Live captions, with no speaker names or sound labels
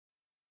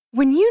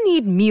When you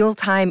need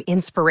mealtime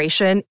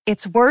inspiration,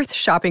 it's worth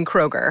shopping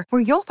Kroger,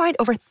 where you'll find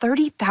over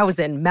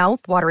 30,000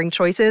 mouth-watering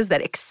choices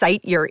that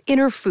excite your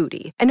inner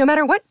foodie. And no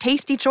matter what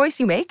tasty choice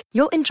you make,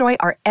 you'll enjoy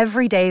our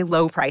everyday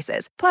low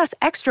prices, plus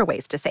extra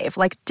ways to save,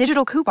 like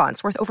digital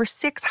coupons worth over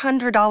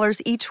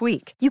 $600 each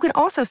week. You can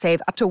also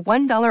save up to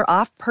 $1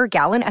 off per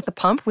gallon at the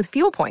pump with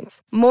fuel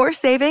points. More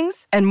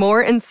savings and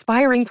more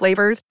inspiring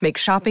flavors make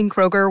shopping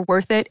Kroger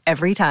worth it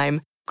every time.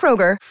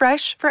 Kroger,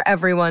 fresh for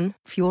everyone.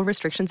 Fuel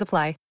restrictions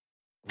apply.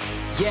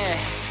 Yeah,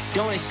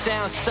 don't it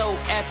sound so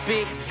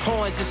epic?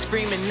 Horns are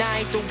screaming, I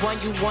ain't the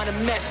one you wanna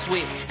mess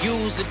with.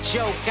 Use a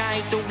joke, I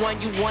ain't the one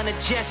you wanna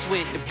jest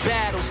with. The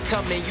battle's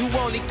coming, you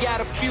only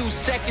got a few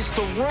seconds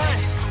to run.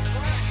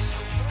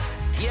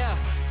 Yeah.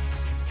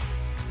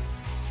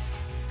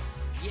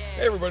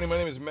 Hey everybody, my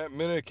name is Matt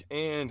Minnick,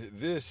 and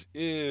this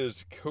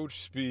is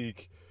Coach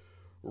Speak.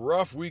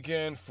 Rough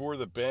weekend for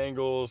the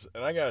Bengals,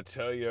 and I gotta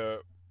tell you,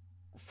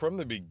 from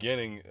the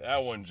beginning,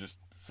 that one just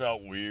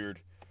felt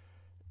weird.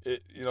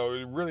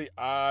 Really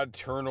odd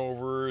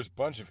turnovers,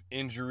 bunch of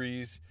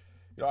injuries.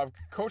 I've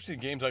coached in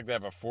games like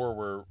that before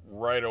where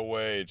right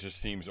away it just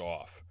seems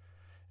off.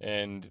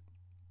 And,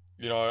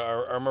 I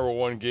remember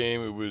one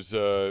game, it was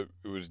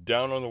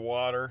down on the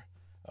water,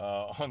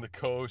 on the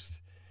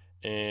coast,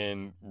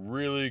 and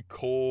really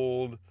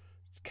cold,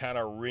 kind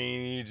of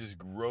rainy, just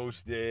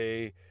gross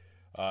day.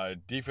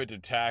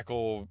 Defensive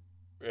tackle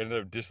ended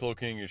up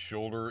dislocating his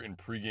shoulder in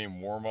pregame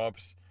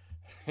warm-ups.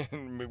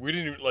 we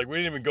didn't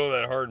even go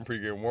that hard in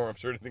pregame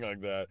warm-ups or anything like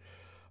that.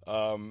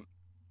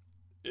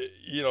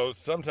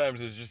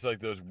 Sometimes it's just like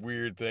those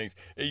weird things.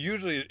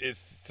 It's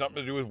something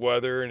to do with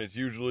weather, and it's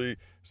usually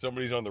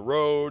somebody's on the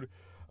road.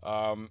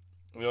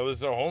 This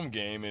is a home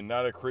game and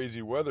not a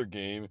crazy weather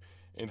game,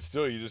 and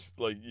still you just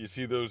you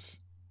see those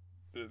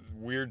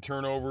weird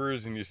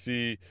turnovers, and you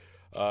see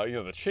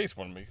the Chase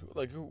one.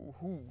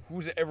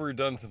 Who's ever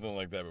done something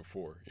like that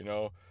before?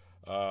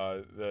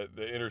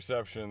 The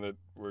interception that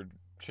where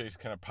Chase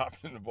kind of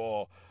popped in the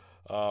ball.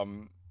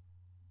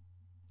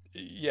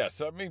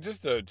 Just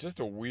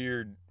a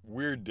weird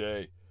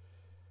day.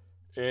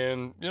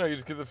 And, you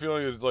just get the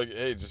feeling it's like,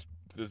 hey, just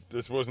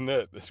this wasn't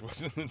it. This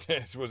wasn't the day.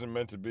 This wasn't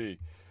meant to be.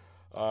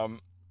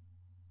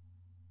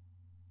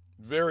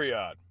 Very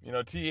odd.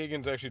 T.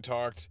 Higgins actually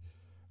talked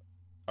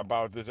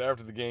about this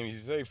after the game. He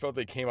said he felt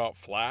they came out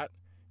flat,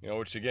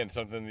 which, again,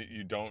 something that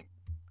you don't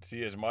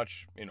see as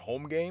much in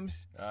home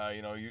games.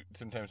 You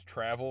sometimes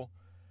travel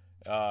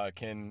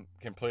can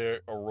play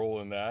a role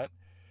in that.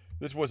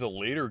 This was a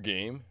later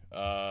game.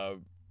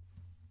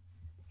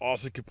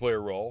 Also could play a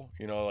role.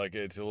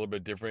 It's a little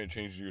bit different. It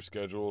changes your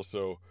schedule.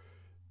 So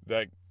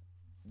that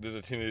there's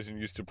a team that isn't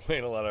used to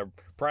playing a lot of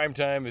prime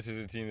time. This is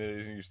a team that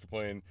isn't used to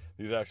playing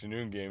these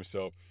afternoon games.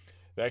 So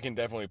that can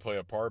definitely play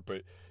a part.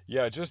 But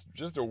yeah, just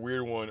a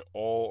weird one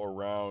all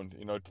around.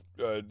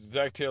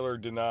 Zach Taylor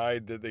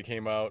denied that they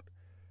came out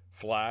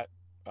flat,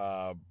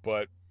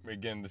 but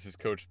again, this is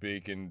Coach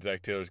Speak, and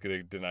Zach Taylor's going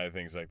to deny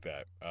things like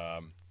that.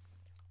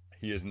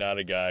 He is not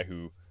a guy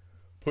who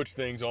puts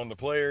things on the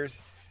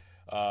players,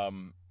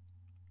 and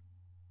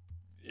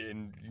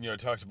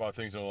talks about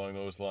things along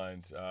those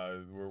lines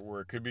where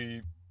it could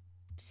be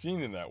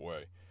seen in that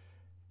way.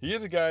 He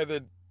is a guy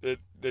that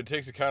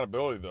takes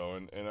accountability, though,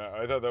 and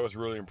I thought that was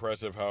really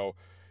impressive. How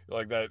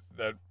that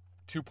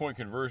 2-point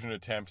conversion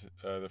attempt,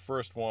 the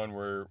first one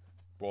where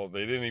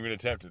they didn't even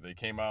attempt it. They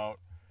came out.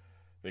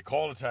 They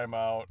called a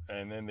timeout,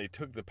 and then they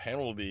took the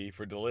penalty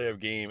for delay of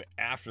game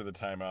after the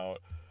timeout.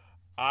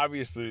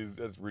 Obviously,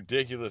 that's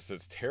ridiculous.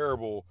 That's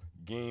terrible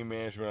game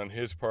management on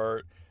his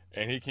part.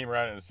 And he came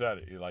right in and said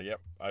it. He's like,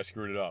 yep, I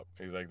screwed it up.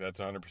 He's like, that's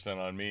 100%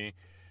 on me.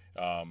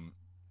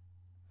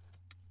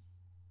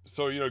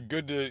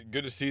 Good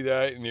to see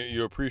that, and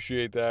you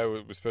appreciate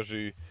that,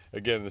 especially,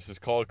 again, this is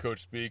called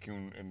Coach Speak,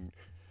 and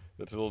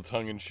that's a little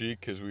tongue-in-cheek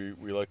because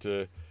we like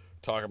to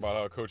talk about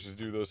how coaches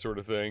do those sort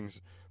of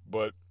things.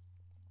 But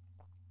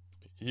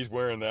he's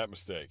wearing that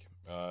mistake.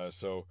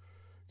 So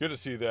good to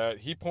see that.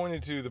 He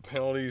pointed to the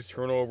penalties,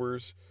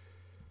 turnovers,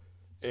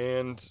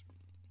 and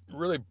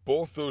really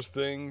both those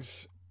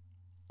things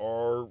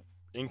are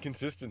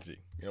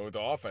inconsistency, with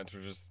the offense,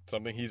 which is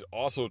something he's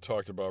also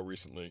talked about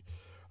recently.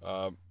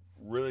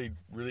 Really,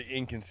 really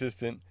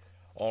inconsistent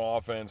on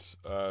offense,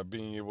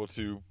 being able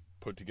to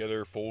put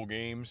together full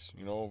games,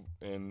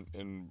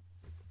 and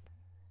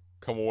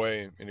come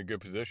away in a good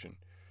position.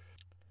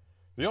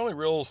 The only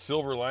real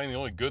silver lining, the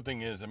only good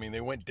thing is,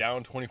 they went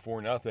down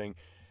 24-0,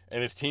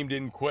 and his team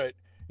didn't quit.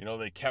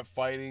 They kept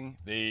fighting.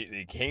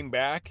 They came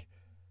back.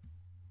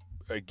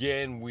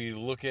 Again, we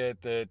look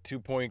at the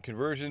 2-point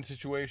conversion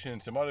situation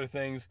and some other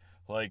things,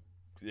 like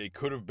they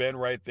could have been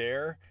right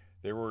there.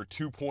 They were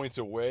 2 points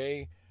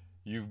away.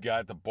 You've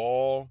got the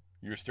ball.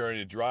 You're starting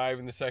to drive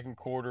in the second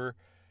quarter.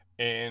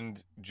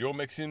 And Joe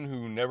Mixon,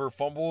 who never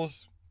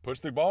fumbles, puts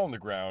the ball on the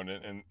ground,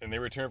 and they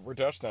return for a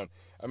touchdown.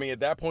 At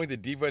that point, the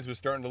defense was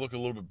starting to look a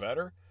little bit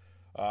better.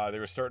 They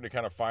were starting to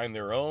kind of find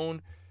their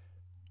own.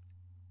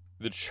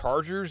 The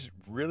Chargers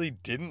really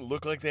didn't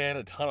look like they had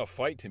a ton of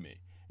fight to me.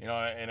 And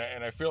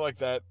I feel like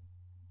that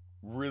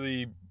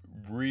really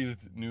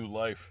breathed new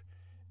life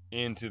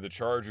into the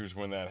Chargers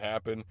when that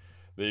happened.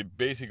 They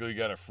basically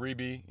got a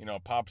freebie,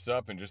 pops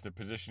up, and just the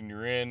position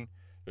you're in,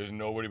 there's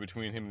nobody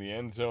between him and the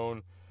end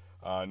zone,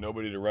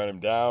 nobody to run him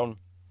down.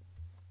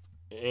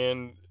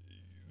 And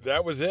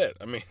that was it.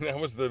 I mean, that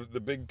was the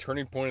big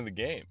turning point of the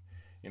game.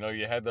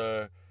 You had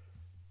the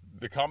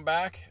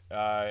comeback,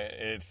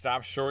 it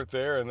stopped short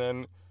there, and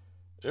then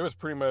it was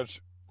pretty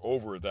much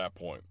over at that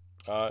point.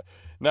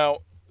 Now,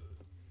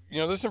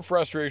 there's some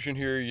frustration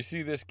here. You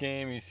see this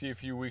game, you see a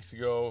few weeks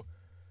ago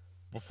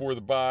before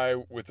the bye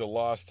with the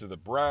loss to the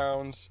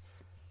Browns.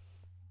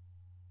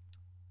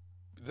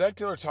 Zac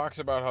Taylor talks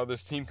about how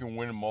this team can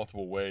win in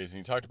multiple ways, and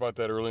he talked about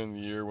that early in the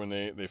year when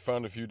they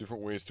found a few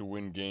different ways to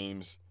win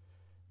games.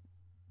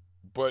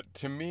 But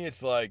to me,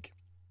 it's like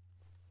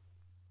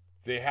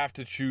they have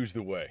to choose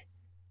the way.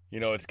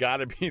 It's got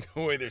to be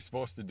the way they're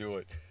supposed to do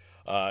it.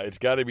 It's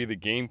got to be the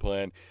game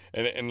plan.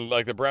 And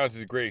like the Browns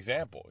is a great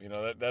example.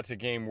 That's a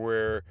game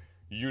where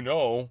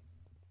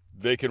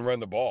they can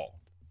run the ball.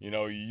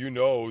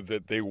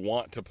 That they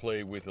want to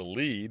play with a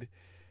lead,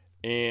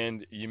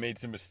 and you made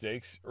some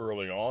mistakes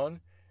early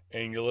on,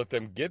 and you let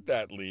them get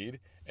that lead,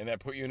 and that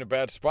put you in a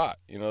bad spot.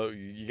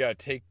 You got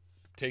to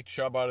take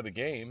Chubb out of the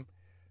game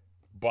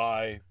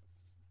by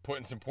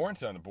putting some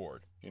points on the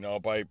board.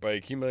 By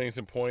accumulating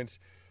some points,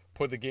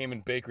 put the game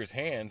in Baker's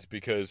hands,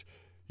 because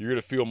you're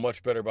going to feel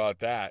much better about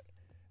that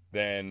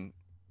than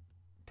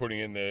putting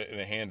in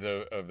the hands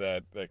of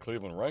that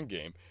Cleveland run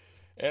game.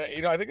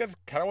 And, I think that's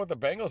kind of what the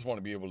Bengals want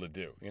to be able to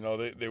do.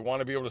 They want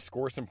to be able to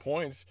score some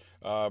points,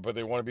 but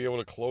they want to be able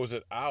to close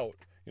it out,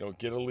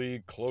 get a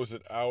lead, close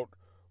it out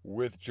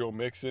with Joe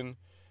Mixon.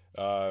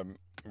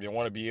 They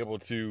want to be able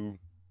to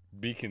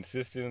be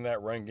consistent in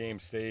that run game,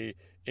 stay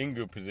in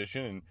good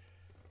position. And,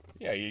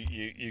 yeah,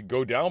 you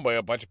go down by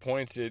a bunch of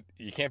points,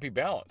 you can't be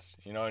balanced.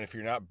 And if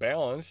you're not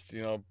balanced,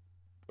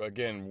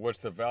 again, what's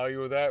the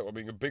value of that? I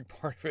mean, a big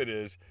part of it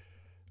is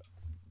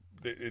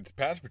it's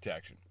pass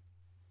protection.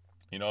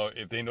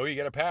 If they know you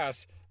got to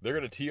pass, they're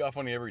going to tee off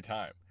on you every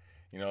time.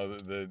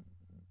 The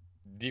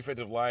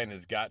defensive line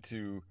has got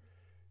to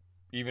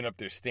even up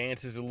their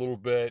stances a little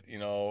bit,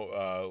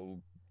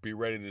 be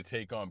ready to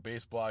take on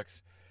base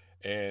blocks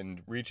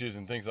and reaches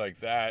and things like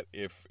that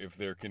if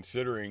they're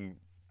considering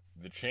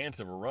the chance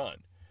of a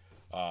run.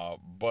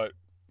 But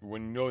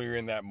when you're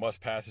in that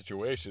must-pass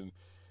situation,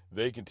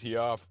 they can tee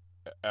off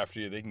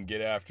after you. They can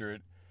get after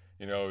it.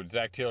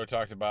 Zac Taylor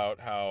talked about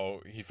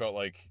how he felt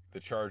like the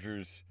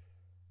Chargers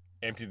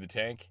emptied the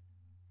tank,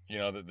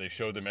 that they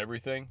showed them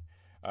everything.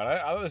 And I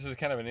thought this is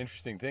kind of an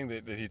interesting thing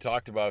that he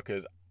talked about,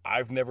 because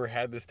I've never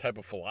had this type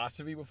of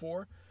philosophy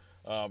before.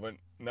 But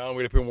now I'm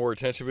going to pay more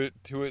attention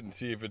to it and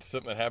see if it's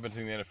something that happens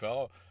in the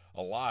NFL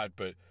a lot.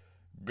 But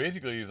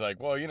basically he's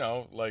like,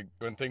 well, like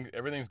when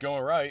everything's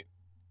going right,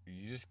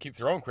 you just keep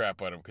throwing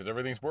crap at them because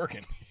everything's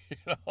working.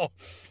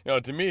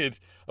 To me, I've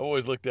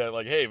always looked at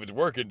like, hey, if it's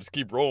working, just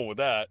keep rolling with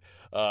that.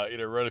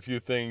 Run a few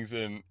things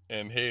and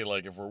hey,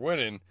 like if we're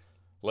winning,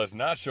 let's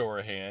not show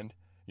our hand.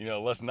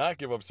 Let's not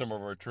give up some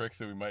of our tricks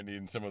that we might need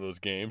in some of those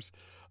games.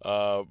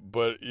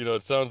 But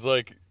it sounds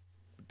like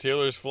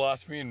Taylor's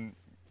philosophy, and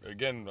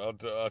again, I'll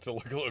have to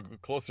look a little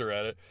closer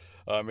at it.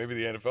 Maybe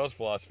the NFL's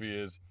philosophy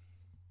is,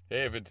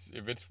 hey,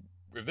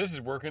 if this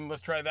is working,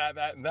 let's try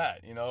that, and that.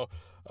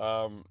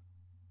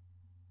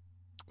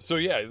 So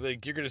yeah,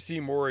 like you're going to see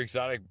more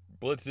exotic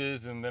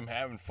blitzes and them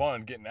having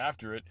fun getting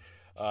after it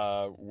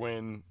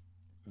when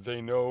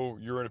they know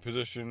you're in a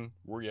position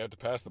where you have to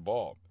pass the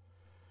ball.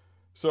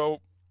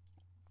 So,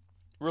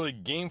 really,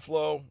 game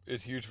flow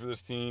is huge for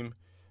this team.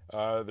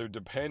 They're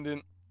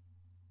dependent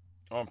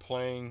on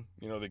playing,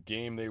 the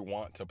game they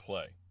want to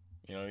play.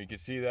 You can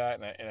see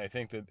that, and I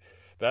think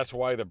that's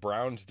why the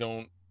Browns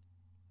don't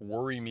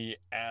worry me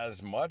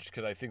as much,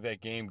 because I think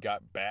that game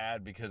got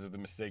bad because of the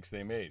mistakes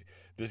they made.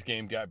 This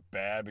game got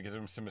bad because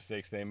of some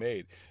mistakes they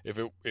made.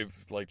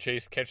 If like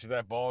Chase catches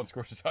that ball and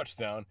scores a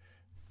touchdown,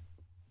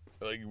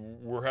 like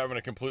we're having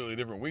a completely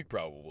different week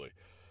probably.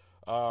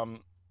 I'm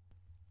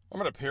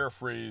going to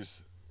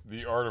paraphrase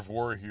The Art of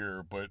War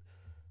here, but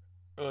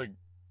like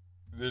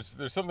there's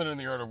something in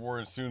The Art of War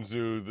in Sun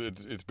Tzu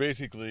that it's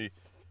basically,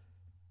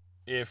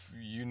 if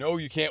you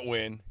can't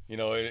win, and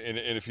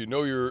if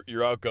you're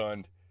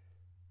outgunned,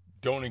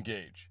 don't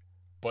engage.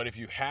 But if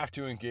you have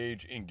to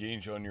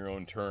engage on your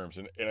own terms.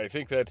 And I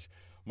think that's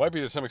might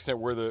be to some extent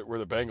where the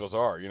Bengals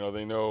are.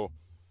 They know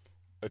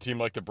a team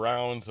like the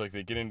Browns, like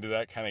they get into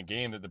that kind of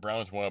game that the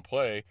Browns want to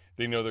play,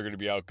 they know they're going to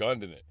be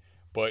outgunned in it.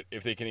 But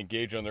if they can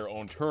engage on their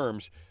own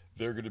terms,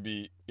 they're going to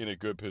be in a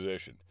good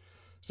position.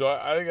 So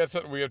I think that's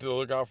something we have to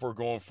look out for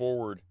going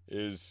forward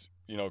is,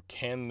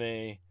 can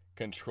they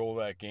control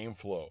that game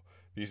flow?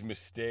 These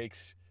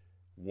mistakes,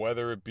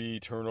 whether it be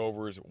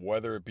turnovers,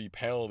 whether it be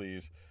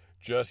penalties,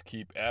 just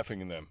keep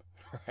effing them,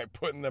 right?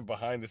 Putting them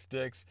behind the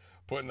sticks,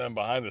 putting them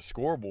behind the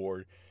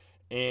scoreboard,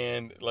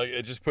 and like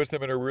it just puts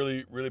them in a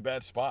really, really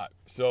bad spot.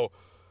 So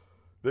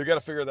they've got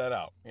to figure that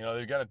out.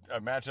 They've got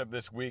a matchup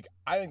this week.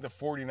 I think the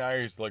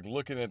 49ers, like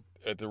looking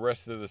at the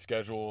rest of the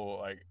schedule,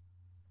 like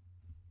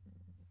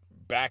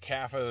back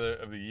half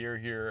of the year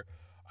here,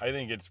 I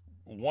think it's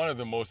one of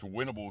the most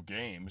winnable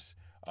games.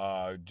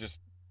 Just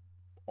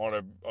on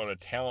a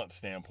talent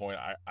standpoint,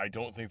 I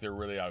don't think they're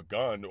really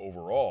outgunned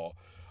overall,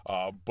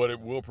 but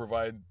it will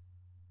provide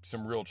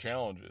some real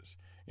challenges.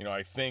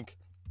 I think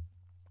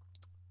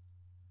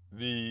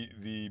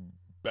the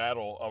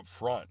battle up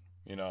front,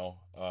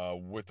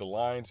 with the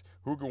lines,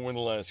 who can win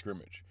the line of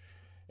scrimmage,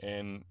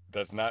 and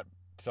that's not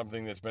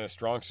something that's been a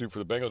strong suit for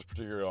the Bengals,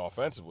 particularly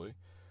offensively.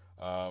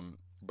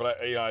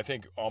 But I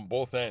think on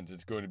both ends,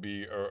 it's going to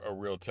be a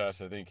real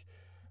test. I think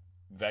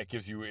that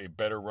gives you a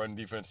better run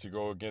defense to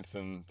go against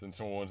than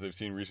some of the ones they've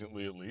seen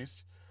recently, at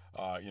least.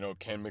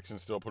 Ken Mixon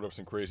still put up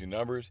some crazy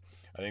numbers.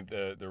 I think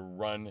the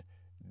run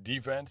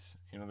defense,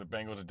 the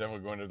Bengals are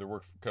definitely going to have their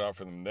work cut out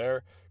for them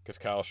there, because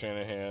Kyle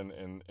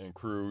Shanahan and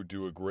crew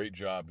do a great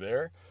job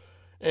there.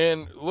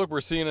 And look,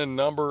 we're seeing a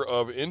number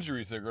of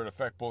injuries that are going to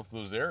affect both of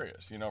those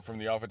areas. From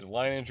the offensive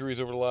line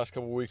injuries over the last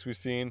couple of weeks we've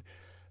seen,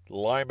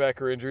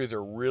 linebacker injuries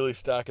are really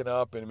stacking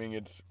up. And I mean,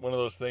 it's one of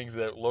those things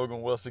that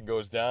Logan Wilson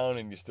goes down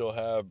and you still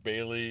have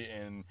Bailey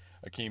and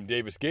Akeem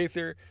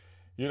Davis-Gaither.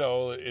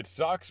 It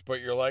sucks, but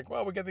you're like,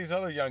 well, we got these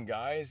other young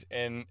guys,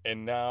 and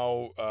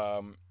now,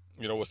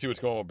 we'll see what's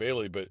going on with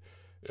Bailey, but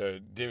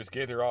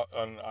Davis-Gaither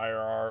on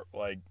IR,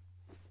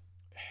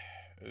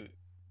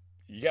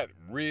 you got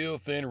real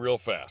thin, real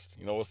fast.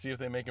 We'll see if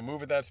they make a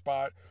move at that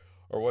spot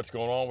or what's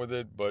going on with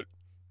it, but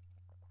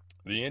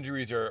the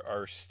injuries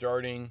are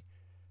starting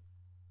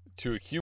to accumulate.